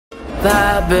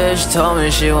That bitch told me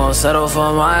she won't settle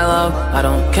for my love. I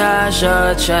don't cash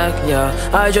a check, yeah,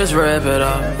 I just rip it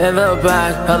up. In the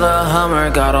back of the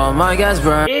Hummer, got all my gas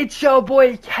burned. It's your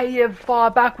boy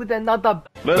KF5 back with another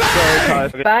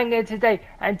banger today.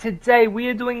 And today we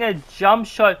are doing a jump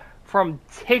shot from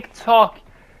TikTok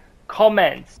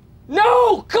comments.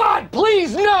 No! God,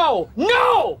 please, no!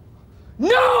 No!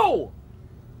 No!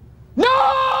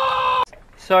 No!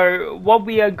 So what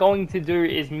we are going to do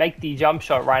is make the jump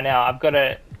shot right now. I've got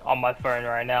it on my phone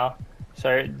right now.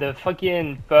 So the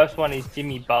fucking first one is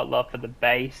Jimmy Butler for the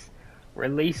base.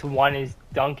 Release 1 is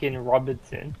Duncan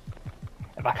Robertson.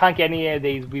 If I can't get any of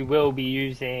these, we will be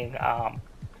using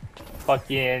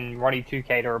fucking Ronnie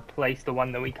 2K to replace the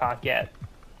one that we can't get.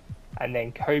 And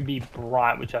then Kobe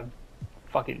Bryant, which I've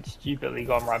fucking stupidly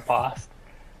gone right past.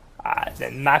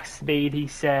 Then max speed, he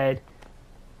said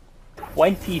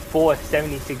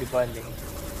 2476 blending.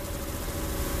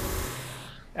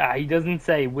 He doesn't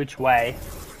say which way,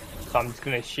 so I'm just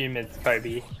gonna assume it's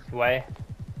Kobe's way.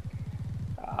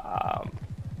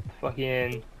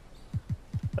 Fucking,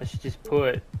 let's just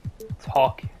put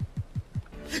talk.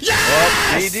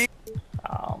 Yes!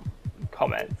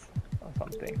 Comments or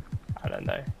something. I don't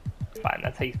know. Fine,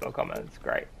 that's how you spell comments.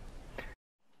 Great.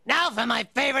 Now for my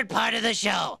favorite part of the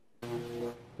show.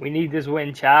 We need this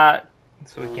win, chat,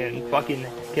 so we can fucking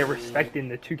get respect in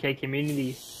the 2K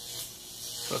community.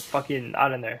 But fucking, I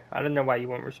don't know why you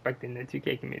want respect in the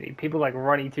 2K community. People like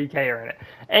Ronnie 2K are in it.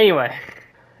 Anyway,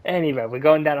 we're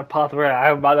going down a path where I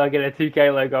hope I'll get a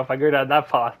 2K logo if I go down that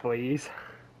path, please.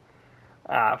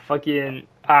 Fucking,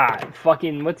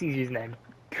 what's his username?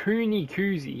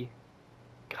 Kuni-Kuzi.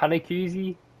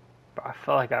 Kanakuzi? But I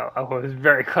feel like I was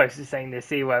very close to saying the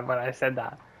C word when I said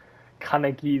that.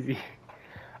 Kanakuzi.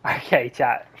 Okay,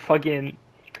 chat. Fucking,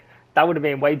 that would have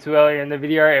been way too early in the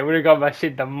video. It would have got my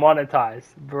shit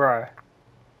demonetized, bro.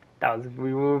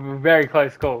 We were a very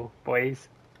close call, boys.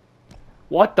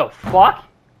 What the fuck?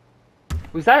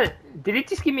 Was that? Did it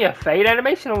just give me a fade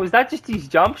animation, or was that just his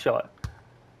jump shot?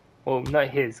 Well, not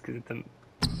his, because it's a...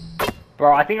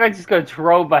 Bro, I think I just got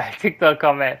trolled by a TikTok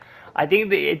comment. I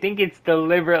think it's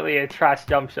deliberately a trash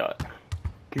jump shot,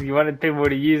 because you wanted people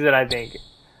to use it. I think,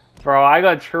 bro, I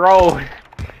got trolled.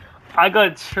 Bro,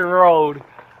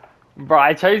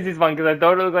 I chose this one because I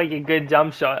thought it looked like a good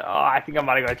jump shot. Oh, I think I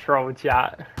might have got trolled,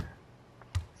 chat.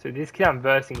 So this kid I'm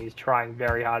versing is trying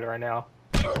very hard right now.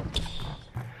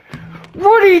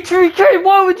 Ronnie 2K,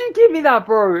 why would you give me that,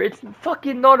 bro? It's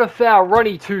fucking not a foul.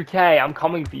 Ronnie 2K, I'm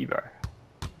coming for you, bro.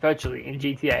 Virtually, in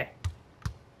GTA.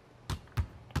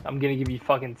 I'm gonna give you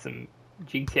fucking some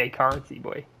GTA currency,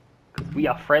 boy. Because we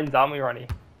are friends, aren't we, Ronnie?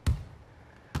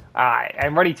 Alright,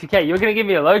 and Ronnie 2K, you're gonna give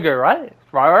me a logo, right?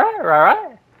 Right.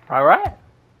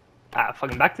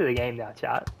 Fucking back to the game now,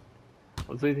 chat.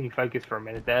 I was losing focus for a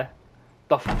minute there.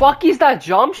 The fuck is that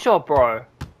jump shot, bro?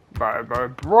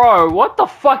 Bro, what the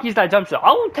fuck is that jump shot?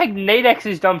 I will take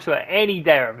Nadex's jump shot any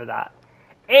day over that.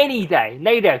 Any day.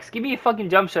 Nadex, give me a fucking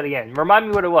jump shot again. Remind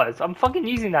me what it was. I'm fucking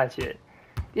using that shit.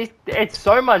 It's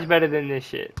so much better than this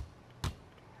shit.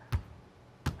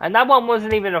 And that one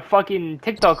wasn't even a fucking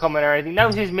TikTok comment or anything. That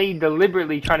was just me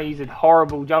deliberately trying to use a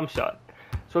horrible jump shot.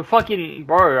 So fucking,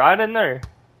 bro, I don't know.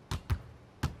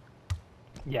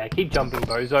 Yeah, keep jumping,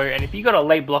 bozo. And if you got a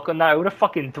late block on that, I would have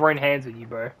fucking thrown hands with you,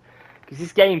 bro. Because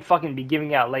this game fucking be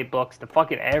giving out late blocks to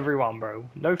fucking everyone, bro.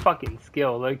 No fucking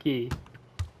skill, low key.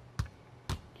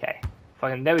 Okay,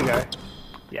 fucking, there we go.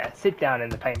 Yeah, sit down in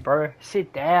the paint, bro.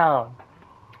 Sit down.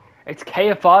 It's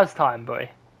KFR's time, boy.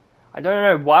 I don't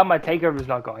know why my takeover's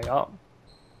not going up.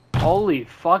 Holy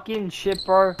fucking shit,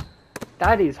 bro.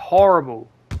 That is horrible.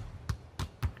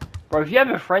 Bro, if you have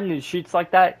a friend who shoots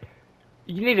like that,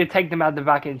 you need to take them out the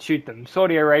back and shoot them.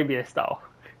 Saudi Arabia style.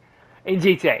 In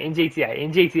GTA.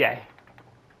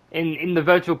 In the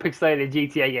virtual pixelated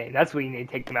GTA game. That's where you need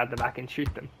to take them out the back and shoot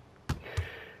them.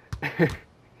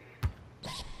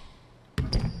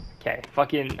 Okay,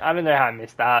 fucking, I don't know how I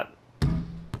missed that.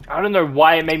 I don't know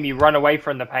why it made me run away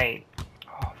from the paint.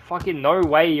 Oh, fucking no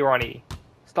way, Ronnie.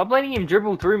 Stop letting him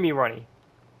dribble through me, Ronnie.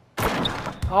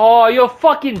 Oh, you're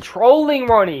fucking trolling,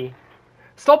 Ronnie.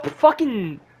 Stop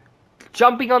fucking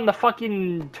jumping on the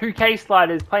fucking 2K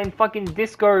sliders, playing fucking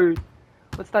disco.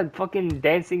 What's that fucking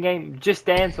dancing game? Just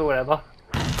Dance or whatever.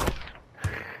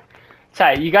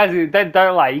 Chat, you guys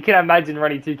don't lie. You can imagine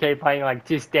Ronnie 2K playing like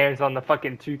Just Dance on the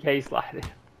fucking 2K sliders.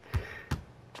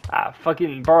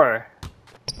 Fucking bro.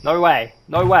 No way.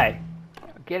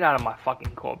 Get out of my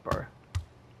fucking court, bro.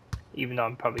 Even though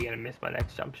I'm probably gonna miss my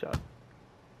next jump shot.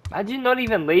 Imagine not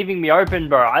even leaving me open,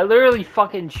 bro. I literally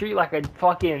fucking shoot like a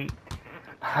fucking...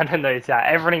 I don't know, chat.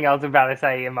 Everything else I'm about to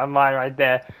say in my mind right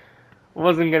there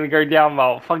wasn't gonna go down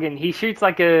well. Fucking, he shoots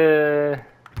like a...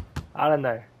 I don't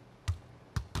know.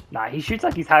 Nah, he shoots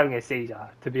like he's having a seizure,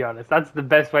 to be honest. That's the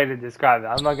best way to describe it.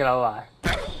 I'm not gonna lie.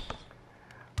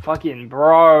 Fucking,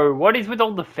 bro. What is with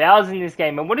all the fouls in this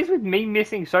game? And what is with me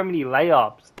missing so many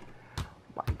layups?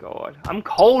 My god. I'm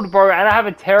cold, bro, and I have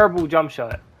a terrible jump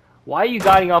shot. Why are you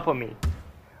guarding up on me?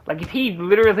 Like, if he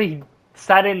literally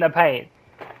sat in the paint,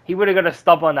 he would have got a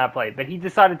stop on that play. But he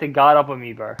decided to guard up on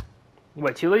me, bro.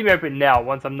 Wait, he'll leave me open now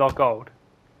once I'm not gold.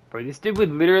 Bro, this dude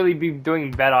would literally be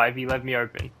doing better if he left me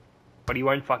open. But he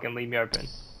won't fucking leave me open.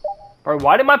 Bro,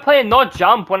 why did my player not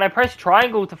jump when I pressed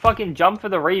triangle to fucking jump for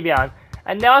the rebound?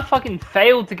 And now I fucking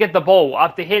failed to get the ball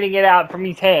after hitting it out from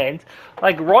his hands.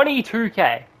 Like, Ronnie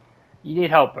 2K. You need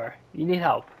help, bro. You need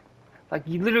help. Like,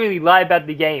 you literally lie about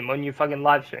the game on your fucking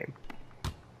live stream.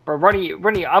 Bro,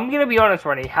 Ronnie, I'm gonna be honest,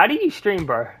 Ronnie. How do you stream,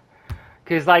 bro?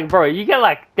 Because, like, bro, you get,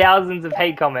 like, thousands of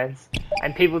hate comments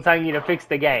and people telling you to fix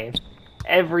the game.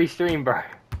 Every stream, bro.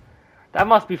 That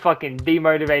must be fucking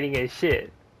demotivating as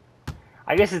shit.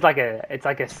 I guess it's like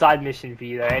a side mission for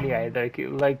you though. Anyway,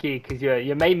 low key, because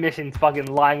your main mission's fucking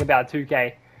lying about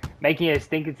 2K, making us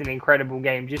think it's an incredible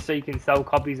game just so you can sell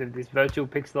copies of this virtual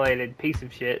pixelated piece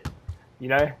of shit. You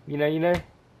know.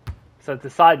 So it's a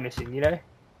side mission, you know.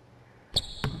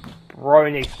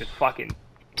 Bro needs to fucking.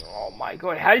 Oh my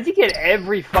god, how does he get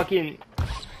every fucking?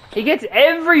 He gets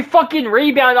every fucking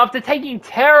rebound after taking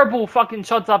terrible fucking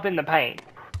shots up in the paint.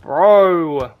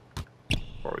 Bro,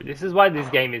 this is why this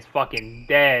game is fucking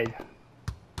dead.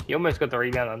 He almost got the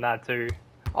rebound on that too.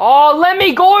 Oh, let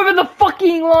me go over the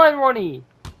fucking line, Ronnie.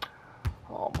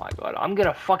 Oh my god, I'm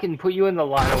gonna fucking put you in the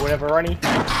line or whatever, Ronnie.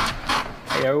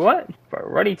 You know what? Bro,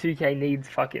 Ronnie 2K needs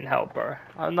fucking help, bro.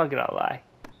 I'm not gonna lie.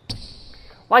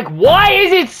 Like, why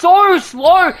is it so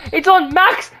slow? It's on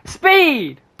max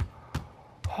speed.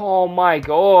 Oh my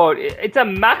god, it's a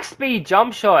max speed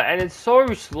jump shot and it's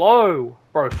so slow.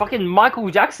 Bro, fucking Michael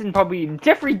Jackson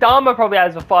Jeffrey Dahmer probably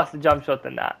has a faster jump shot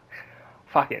than that.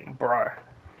 Fucking bro.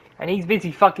 And he's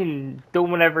busy fucking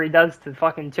doing whatever he does to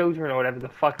fucking children or whatever the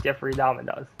fuck Jeffrey Dahmer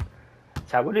does.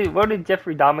 So what did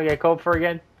Jeffrey Dahmer get called for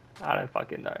again? I don't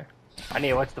fucking know. I need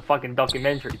to watch the fucking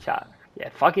documentary, chat. Yeah,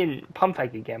 fucking pump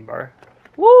fake again, bro.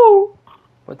 Woo!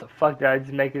 What the fuck did I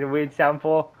just make it a weird sound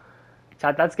for?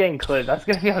 Chat, that's getting clipped. That's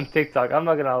gonna be on TikTok, I'm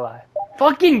not gonna lie.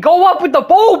 Fucking go up with the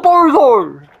ball,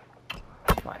 Bozo!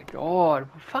 My god,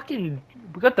 we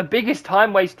got the biggest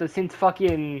time waster since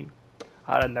fucking...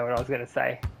 I don't know what I was gonna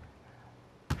say.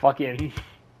 Fucking...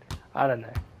 I don't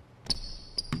know.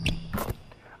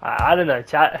 I don't know,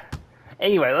 chat.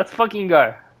 Anyway, let's fucking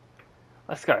go.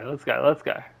 Let's go.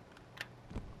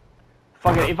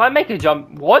 Fucking, if I make a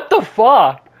jump... What the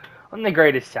fuck? I'm the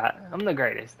greatest, chat. I'm the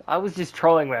greatest. I was just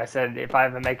trolling when I said if I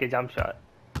ever make a jump shot.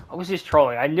 I was just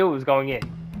trolling. I knew it was going in.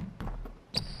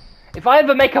 If I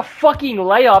ever make a fucking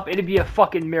layup, it'd be a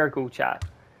fucking miracle, chat.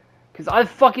 Because I've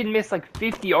fucking missed like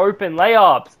 50 open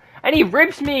layups. And he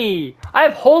rips me! I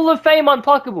have Hall of Fame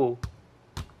unpluckable.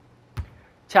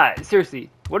 Chat, seriously.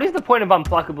 What is the point of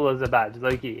unpluckable as a badge,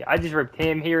 Loki? I just ripped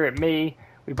him, he ripped me.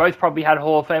 We both probably had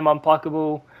Hall of Fame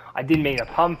unpluckable. I didn't mean a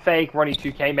pump fake. Ronnie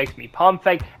 2K makes me pump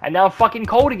fake. And now I'm fucking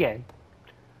cold again.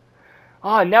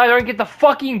 Oh, now I don't get the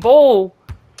fucking ball.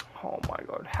 Oh my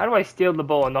god. How do I steal the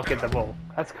ball and not get the ball?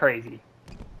 That's crazy.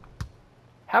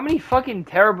 How many fucking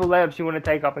terrible layups you want to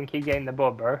take up and keep getting the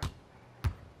ball, bro?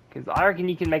 Because I reckon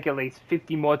you can make at least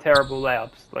 50 more terrible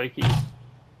layups, Loki.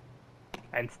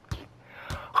 And...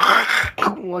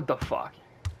 what the fuck?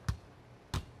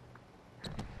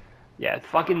 Yeah,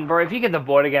 fucking, bro, if you get the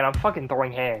board again, I'm fucking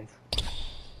throwing hands.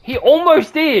 He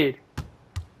almost did!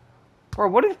 Bro,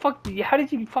 what the fuck, how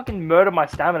did you fucking murder my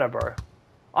stamina, bro?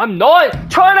 I'm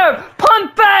not trying to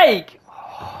pump fake!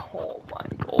 Oh my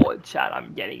god, chat,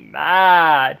 I'm getting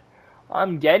mad.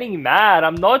 I'm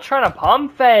not trying to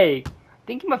pump fake. I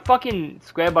think my fucking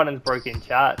square button's broken,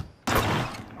 chat.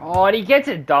 Oh, and he gets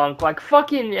a dunk. Like,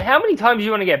 fucking, how many times you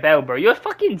want to get bailed, bro? You're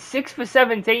fucking 6 for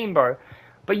 17, bro.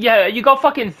 But yeah, you got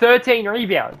fucking 13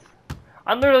 rebounds.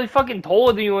 I'm literally fucking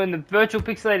taller than you in the virtual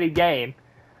pixelated game.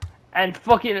 And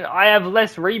fucking, I have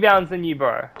less rebounds than you,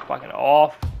 bro. Fucking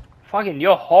off. Fucking,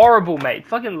 you're horrible, mate.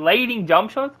 Fucking leading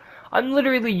jump shots. I'm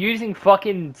literally using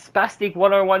fucking Spastic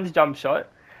 101's jump shot.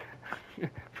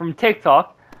 From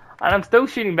TikTok. And I'm still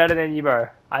shooting better than you, bro.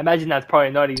 I imagine that's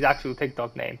probably not his actual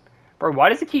TikTok name. Bro, why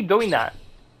does it keep doing that?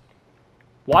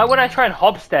 Why would I try and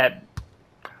hop step?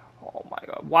 Oh my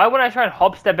god. Why would I try and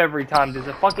hop step every time there's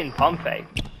a fucking pump fake?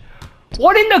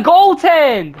 What in the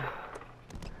goaltend?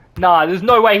 Nah, there's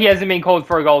no way he hasn't been called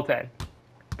for a goaltend.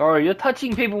 Bro, you're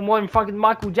touching people more than fucking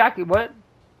Michael Jackson. What?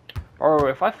 Bro,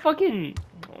 if I fucking...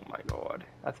 Oh my god.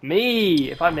 That's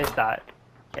me. If I missed that.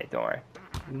 Okay, don't worry.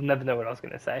 You'll never know what I was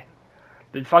gonna say.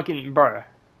 But fucking, bro.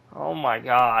 Oh my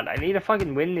god. I need to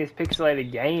fucking win this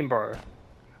pixelated game, bro.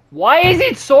 Why is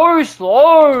it so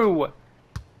slow?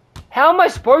 How am I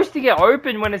supposed to get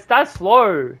open when it's that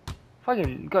slow?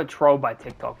 Fucking got trolled by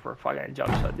TikTok for a fucking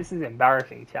jump shot. This is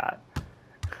embarrassing, chat.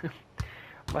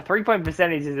 My 3-point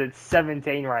percentage is at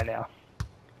 17 right now.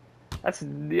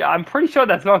 I'm pretty sure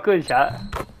that's not good, chat.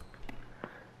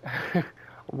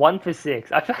 1 for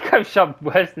 6. I feel like I've shot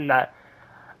worse than that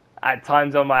at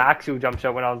times on my actual jump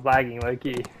shot when I was lagging,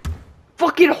 low-key.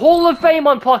 Fucking Hall of Fame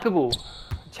unpluckable!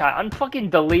 Chat, I'm fucking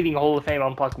deleting Hall of Fame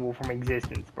unpluckable from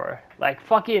existence, bro. Like,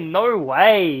 fucking no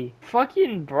way.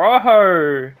 Fucking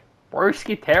bro.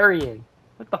 Broskitarian.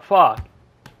 What the fuck?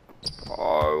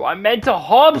 Bro, I meant to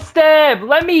hop step!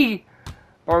 Let me...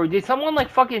 Bro, did someone like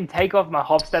fucking take off my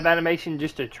hop step animation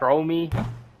just to troll me?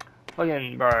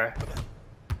 Fucking, bro.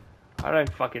 I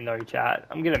don't fucking know, chat.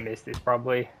 I'm gonna miss this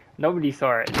probably. Nobody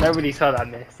saw it. Nobody saw that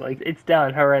miss. Like, it's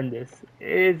down horrendous.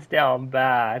 It's down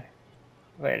bad.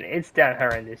 Man, it's down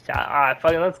horrendous, chat. Alright,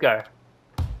 fucking let's go.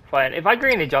 Fine. If I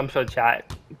green a jump shot,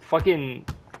 chat, fucking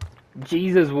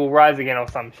Jesus will rise again or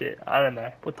some shit. I don't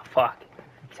know. What the fuck?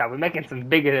 Chat, we're making some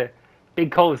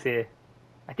big calls here.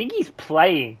 I think he's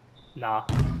playing. Nah.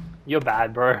 You're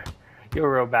bad, bro.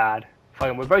 You're real bad.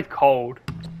 Fucking, we're both cold.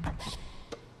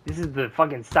 This is the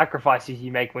fucking sacrifices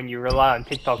you make when you rely on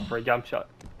TikTok for a jump shot.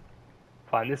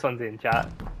 Fine, this one's in, chat.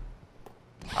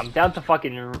 I'm down to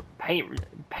fucking paint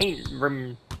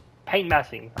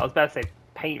mashing. I was about to say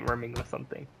paint rimming or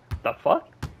something. What the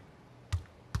fuck?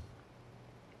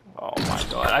 Oh my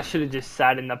god, I should have just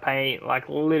sat in the paint. Like,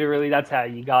 literally, that's how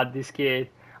you guard this kid.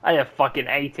 I have fucking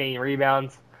 18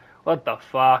 rebounds. What the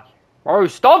fuck? Bro,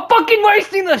 stop fucking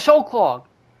wasting the shot clock!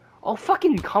 I'll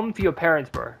fucking come for your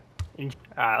parents, bro.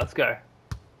 Alright, let's go.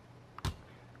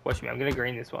 Watch me, I'm gonna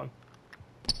green this one.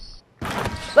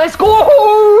 Let's go!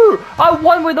 I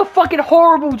won with a fucking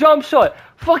horrible jump shot.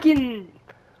 Fucking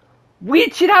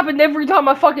weird shit happened every time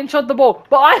I fucking shot the ball.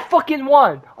 But I fucking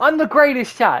won. I'm the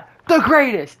greatest, chat. The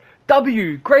greatest.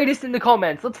 W. Greatest in the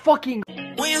comments. Let's fucking...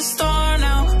 We a star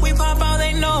now. We pop out,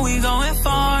 they know we going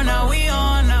far now. We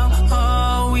on now.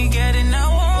 Oh, we getting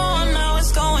now. On now.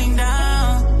 It's going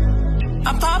down.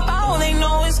 I pop out, they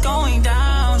know it's going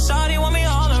down. Shawty want me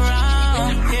all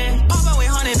around. Yeah. Pop out with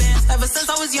 100 bands. Ever since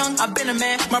I was young, I've been a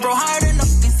man. My bro hired enough,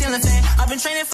 been stealing fan. I've been training for